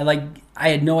talk. I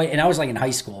had no idea, and I was like in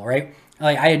high school, right?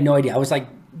 Like, I had no idea. I was like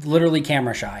literally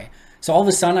camera shy. So all of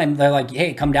a sudden they're like,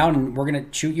 hey, come down and we're going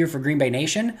to shoot you for Green Bay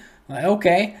Nation. I'm like,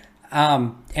 okay.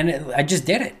 I just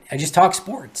did it. I just talked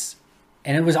sports,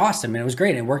 and it was awesome. And it was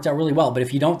great. And it worked out really well. But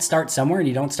if you don't start somewhere and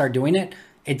you don't start doing it,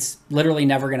 it's literally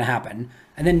never going to happen.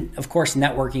 And then, of course,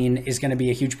 networking is going to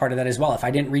be a huge part of that as well. If I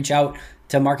didn't reach out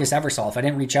to Marcus Eversole, if I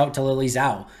didn't reach out to Lily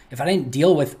Zhao, if I didn't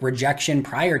deal with rejection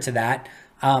prior to that,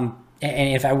 and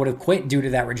if I would have quit due to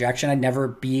that rejection, I'd never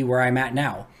be where I'm at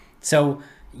now. So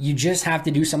you just have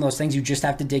to do some of those things. You just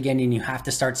have to dig in, and you have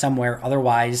to start somewhere.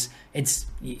 Otherwise, it's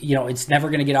never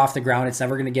going to get off the ground. It's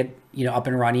never going to get, up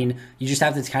and running. You just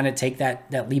have to kind of take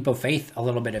that leap of faith a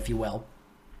little bit, if you will.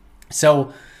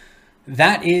 So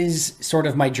that is sort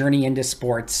of my journey into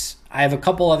sports. I have a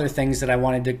couple other things that I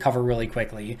wanted to cover really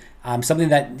quickly. Some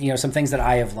things that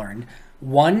I have learned.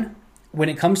 One, when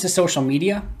it comes to social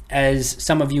media, as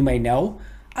some of you may know,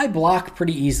 I block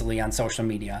pretty easily on social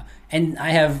media, and I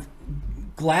have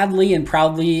gladly and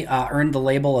proudly earned the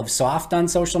label of soft on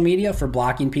social media for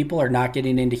blocking people or not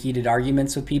getting into heated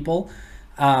arguments with people,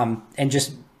 and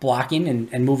just blocking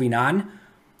and moving on.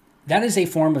 That is a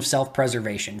form of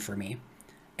self-preservation for me.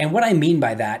 And what I mean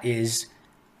by that is,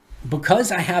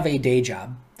 because I have a day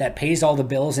job that pays all the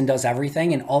bills and does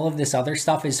everything, and all of this other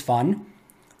stuff is fun,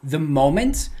 the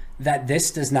moment that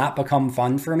this does not become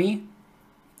fun for me,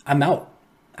 I'm out.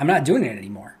 I'm not doing it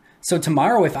anymore. So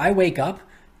tomorrow, if I wake up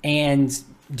and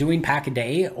doing Pack a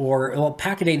Day, or well,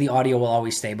 Pack a Day, the audio will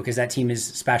always stay because that team is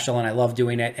special and I love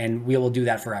doing it and we will do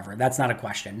that forever. That's not a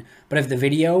question. But if the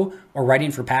video or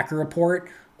writing for Packer Report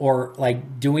or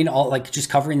like doing all, like just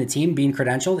covering the team, being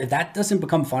credentialed, if that doesn't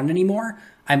become fun anymore,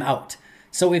 I'm out.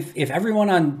 So if everyone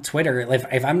on Twitter,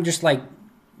 if I'm just like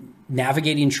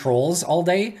navigating trolls all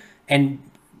day and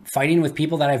fighting with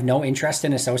people that I have no interest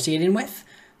in associating with,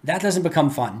 that doesn't become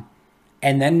fun.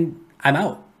 And then I'm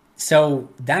out. So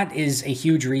that is a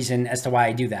huge reason as to why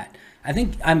I do that. I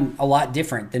think I'm a lot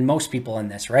different than most people in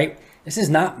this, right? This is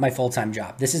not my full-time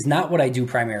job. This is not what I do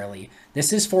primarily.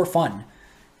 This is for fun.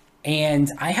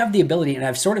 And I have the ability, and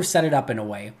I've sort of set it up in a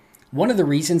way. One of the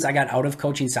reasons I got out of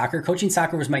coaching soccer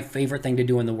was my favorite thing to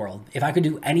do in the world. If I could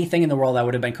do anything in the world, I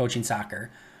would have been coaching soccer.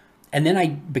 And then I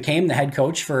became the head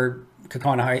coach for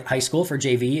Kaukauna High School for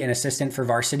JV and assistant for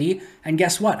varsity. And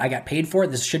guess what? I got paid for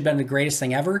it. This should have been the greatest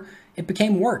thing ever. It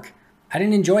became work. I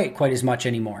didn't enjoy it quite as much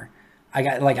anymore. I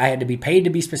had to be paid to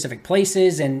be specific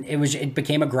places, and it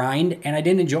became a grind, and I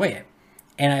didn't enjoy it.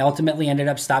 And I ultimately ended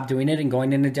up stopped doing it and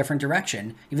going in a different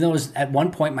direction, even though it was at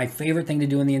one point my favorite thing to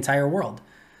do in the entire world.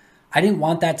 I didn't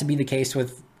want that to be the case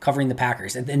with covering the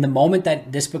Packers. In the moment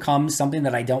that this becomes something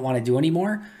that I don't want to do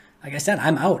anymore, like I said,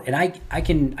 I'm out. And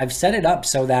I've set it up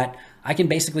so that I can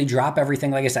basically drop everything.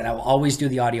 Like I said, I will always do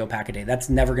the audio Pack a Day. That's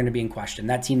never going to be in question.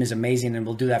 That team is amazing and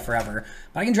we'll do that forever.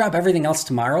 But I can drop everything else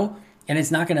tomorrow and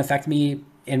it's not going to affect me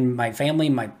in my family,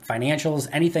 my financials,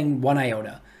 anything one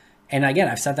iota. And again,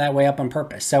 I've set that way up on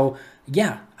purpose. So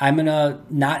yeah, I'm going to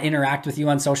not interact with you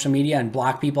on social media and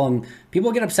block people. And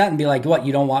people get upset and be like, what,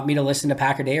 you don't want me to listen to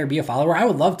Pack a Day or be a follower? I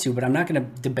would love to, but I'm not going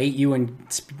to debate you and,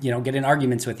 get in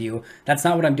arguments with you. That's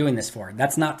not what I'm doing this for.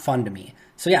 That's not fun to me.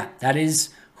 So yeah, that is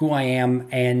who I am.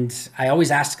 And I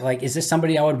always ask, is this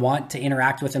somebody I would want to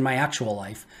interact with in my actual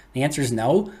life? The answer is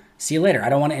no. See you later. I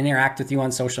don't want to interact with you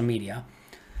on social media.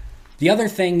 The other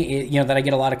thing, that I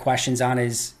get a lot of questions on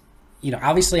is,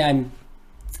 obviously I'm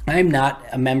not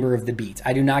a member of the beat.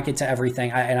 I do not get to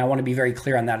everything. And I want to be very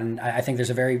clear on that. And I think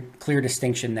there's a very clear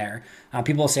distinction there.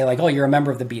 People say oh, you're a member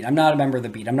of the beat. I'm not a member of the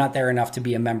beat. I'm not there enough to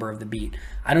be a member of the beat.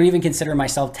 I don't even consider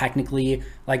myself technically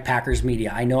like Packers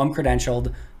media. I know I'm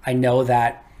credentialed. I know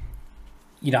that,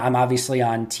 I'm obviously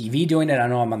on TV doing it. I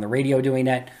know I'm on the radio doing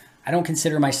it. I don't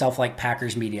consider myself like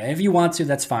Packers media. If you want to,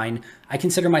 that's fine. I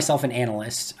consider myself an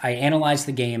analyst. I analyze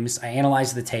the games. I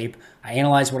analyze the tape. I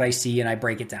analyze what I see and I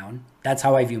break it down. That's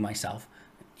how I view myself.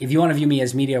 If you want to view me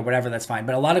as media or whatever, that's fine.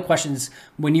 But a lot of questions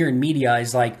when you're in media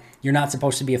is you're not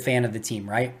supposed to be a fan of the team,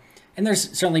 right? And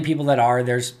there's certainly people that are.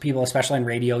 There's people, especially on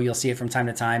radio, you'll see it from time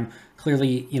to time.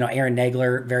 Clearly, Aaron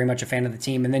Nagler, very much a fan of the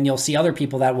team. And then you'll see other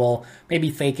people that will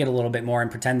maybe fake it a little bit more and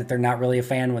pretend that they're not really a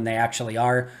fan when they actually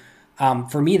are.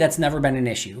 For me, that's never been an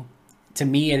issue. To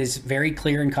me, it is very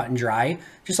clear and cut and dry,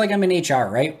 just like I'm in HR,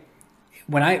 right?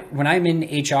 When I'm in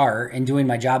HR and doing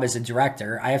my job as a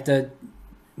director, I have to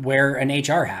wear an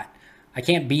HR hat. I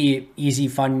can't be easy,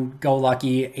 fun, go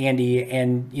lucky Andy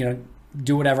and,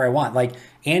 do whatever I want.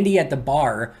 Andy at the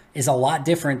bar is a lot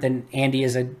different than Andy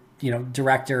as a,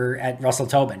 director at Russell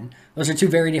Tobin. Those are two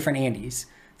very different Andys.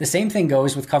 The same thing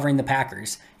goes with covering the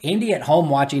Packers. Andy at home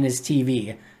watching his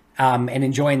TV and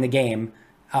enjoying the game,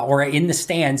 or in the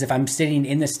stands, if I'm sitting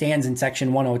in the stands in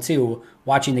section 102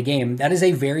 watching the game, that is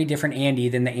a very different Andy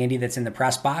than the Andy that's in the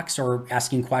press box or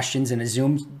asking questions in a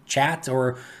Zoom chat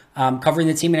or covering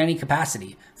the team in any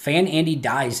capacity. Fan Andy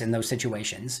dies in those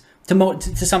situations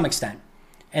to some extent.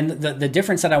 And the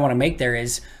difference that I want to make there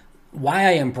is why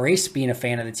I embrace being a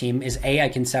fan of the team is A, I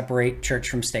can separate church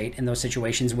from state in those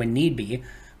situations when need be,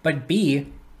 but B,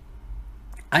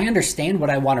 I understand what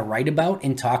I want to write about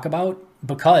and talk about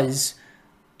because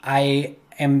I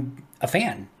am a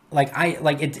fan.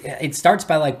 It starts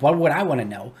by what would I want to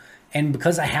know? And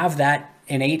because I have that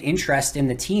innate interest in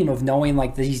the team of knowing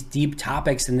these deep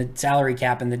topics and the salary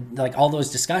cap and the all those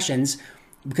discussions,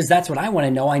 because that's what I want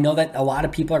to know. I know that a lot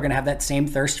of people are going to have that same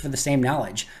thirst for the same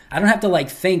knowledge. I don't have to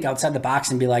think outside the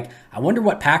box and be I wonder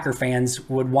what Packer fans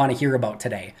would want to hear about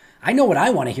today. I know what I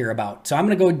want to hear about. So I'm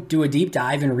going to go do a deep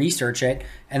dive and research it.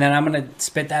 And then I'm going to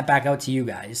spit that back out to you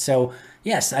guys. So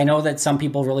yes, I know that some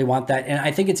people really want that. And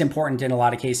I think it's important in a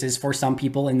lot of cases for some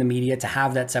people in the media to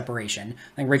have that separation.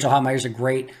 I think Rachel Hotmeyer is a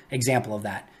great example of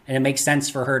that. And it makes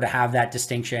sense for her to have that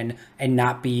distinction and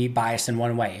not be biased in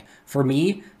one way. For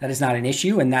me, that is not an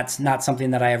issue. And that's not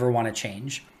something that I ever want to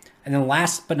change. And then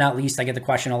last but not least, I get the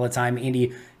question all the time,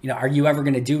 Andy, are you ever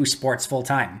going to do sports full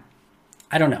time?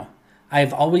 I don't know.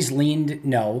 I've always leaned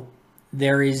no.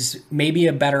 There is maybe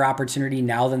a better opportunity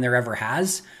now than there ever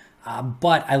has.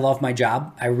 But I love my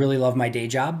job. I really love my day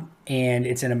job, and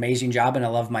it's an amazing job, and I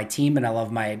love my team, and I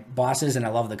love my bosses, and I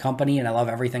love the company, and I love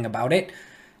everything about it.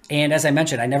 And as I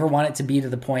mentioned, I never want it to be to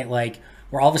the point like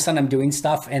where all of a sudden I'm doing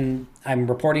stuff and I'm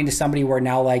reporting to somebody where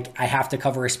now like I have to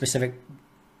cover a specific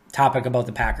topic about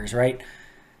the Packers, right?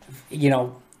 You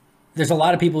know, there's a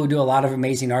lot of people who do a lot of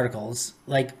amazing articles.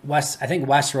 Like Wes, I think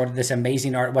Wes wrote this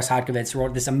amazing art. Wes Hodkiewicz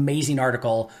wrote this amazing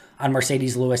article on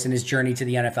Mercedes Lewis and his journey to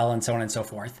the NFL and so on and so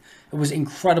forth. It was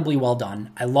incredibly well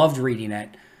done. I loved reading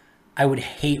it. I would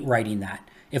hate writing that.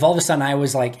 If all of a sudden I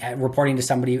was like reporting to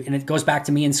somebody, and it goes back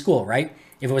to me in school, right?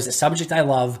 If it was a subject I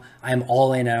love, I'm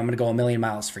all in and I'm going to go a million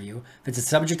miles for you. If it's a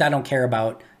subject I don't care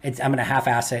about, I'm going to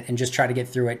half-ass it and just try to get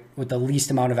through it with the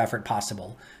least amount of effort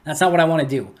possible. That's not what I want to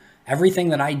do. Everything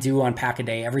that I do on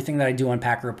Pack-A-Day, everything that I do on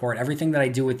Packer Report, everything that I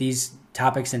do with these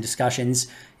topics and discussions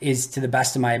is to the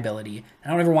best of my ability. I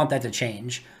don't ever want that to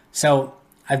change. So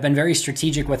I've been very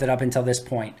strategic with it up until this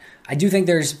point. I do think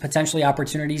there's potentially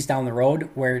opportunities down the road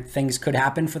where things could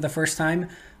happen for the first time,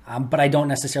 but I don't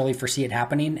necessarily foresee it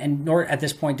happening, and nor at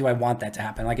this point do I want that to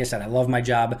happen. Like I said, I love my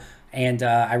job, and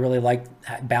I really like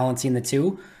balancing the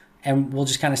two, and we'll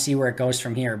just kind of see where it goes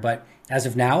from here. But as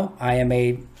of now, I am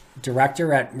a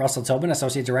director at Russell Tobin,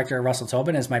 associate director at Russell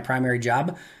Tobin is my primary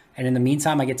job. And in the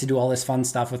meantime, I get to do all this fun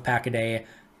stuff with Pack-A-Day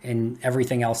and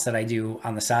everything else that I do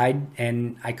on the side.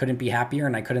 And I couldn't be happier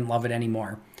and I couldn't love it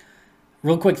anymore.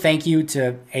 Real quick thank you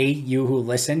to you who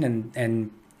listened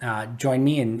and joined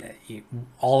me and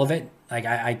all of it. Like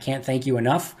I can't thank you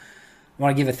enough. I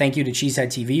want to give a thank you to Cheesehead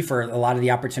TV for a lot of the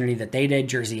opportunity that they did.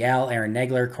 Jersey Al, Aaron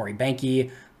Nagler, Corey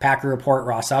Benke, Packer Report,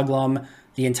 Ross Uglum,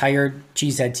 the entire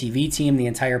Cheesehead TV team, the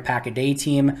entire Pack-A-Day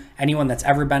team, anyone that's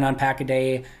ever been on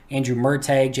Pack-A-Day, Andrew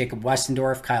Murtag, Jacob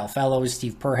Westendorf, Kyle Fellows,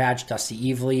 Steve Perhatch, Dusty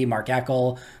Evely, Mark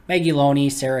Eckel, Maggie Loney,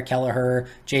 Sarah Kelleher,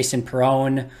 Jason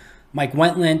Perrone, Mike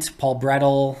Wentland, Paul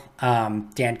Brettel,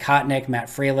 Dan Kotnick, Matt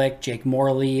Freilich, Jake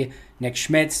Morley, Nick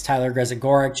Schmitz, Tyler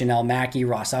Grezagoric, Janelle Mackey,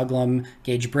 Ross Uglum,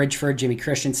 Gage Bridgeford, Jimmy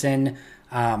Christensen,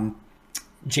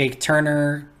 Jake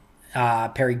Turner,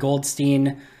 Perry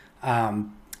Goldstein,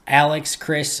 Alex,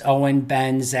 Chris, Owen,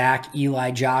 Ben, Zach,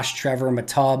 Eli, Josh, Trevor,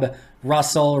 Matub,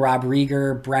 Russell, Rob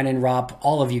Rieger, Brennan Rupp,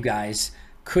 all of you guys.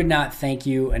 Could not thank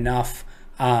you enough.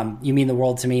 You mean the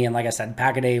world to me. And like I said,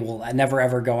 Pack-A-Day will never,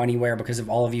 ever go anywhere because of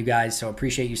all of you guys. So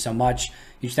appreciate you so much.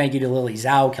 Huge thank you to Lily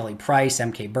Zhao, Kelly Price,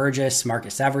 MK Burgess,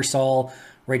 Marcus Eversole,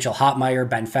 Rachel Hotmeyer,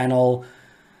 Ben Fennel,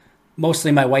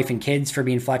 mostly my wife and kids for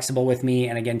being flexible with me.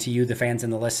 And again, to you, the fans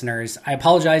and the listeners. I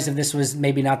apologize if this was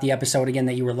maybe not the episode again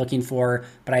that you were looking for,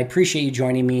 but I appreciate you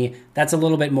joining me. That's a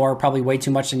little bit more, probably way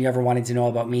too much than you ever wanted to know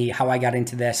about me, how I got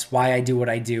into this, why I do what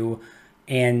I do.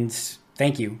 And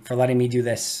thank you for letting me do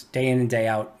this day in and day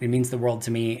out. It means the world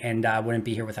to me, and I wouldn't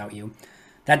be here without you.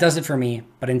 That does it for me.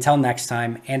 But until next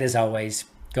time, and as always,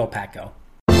 go Pack Go.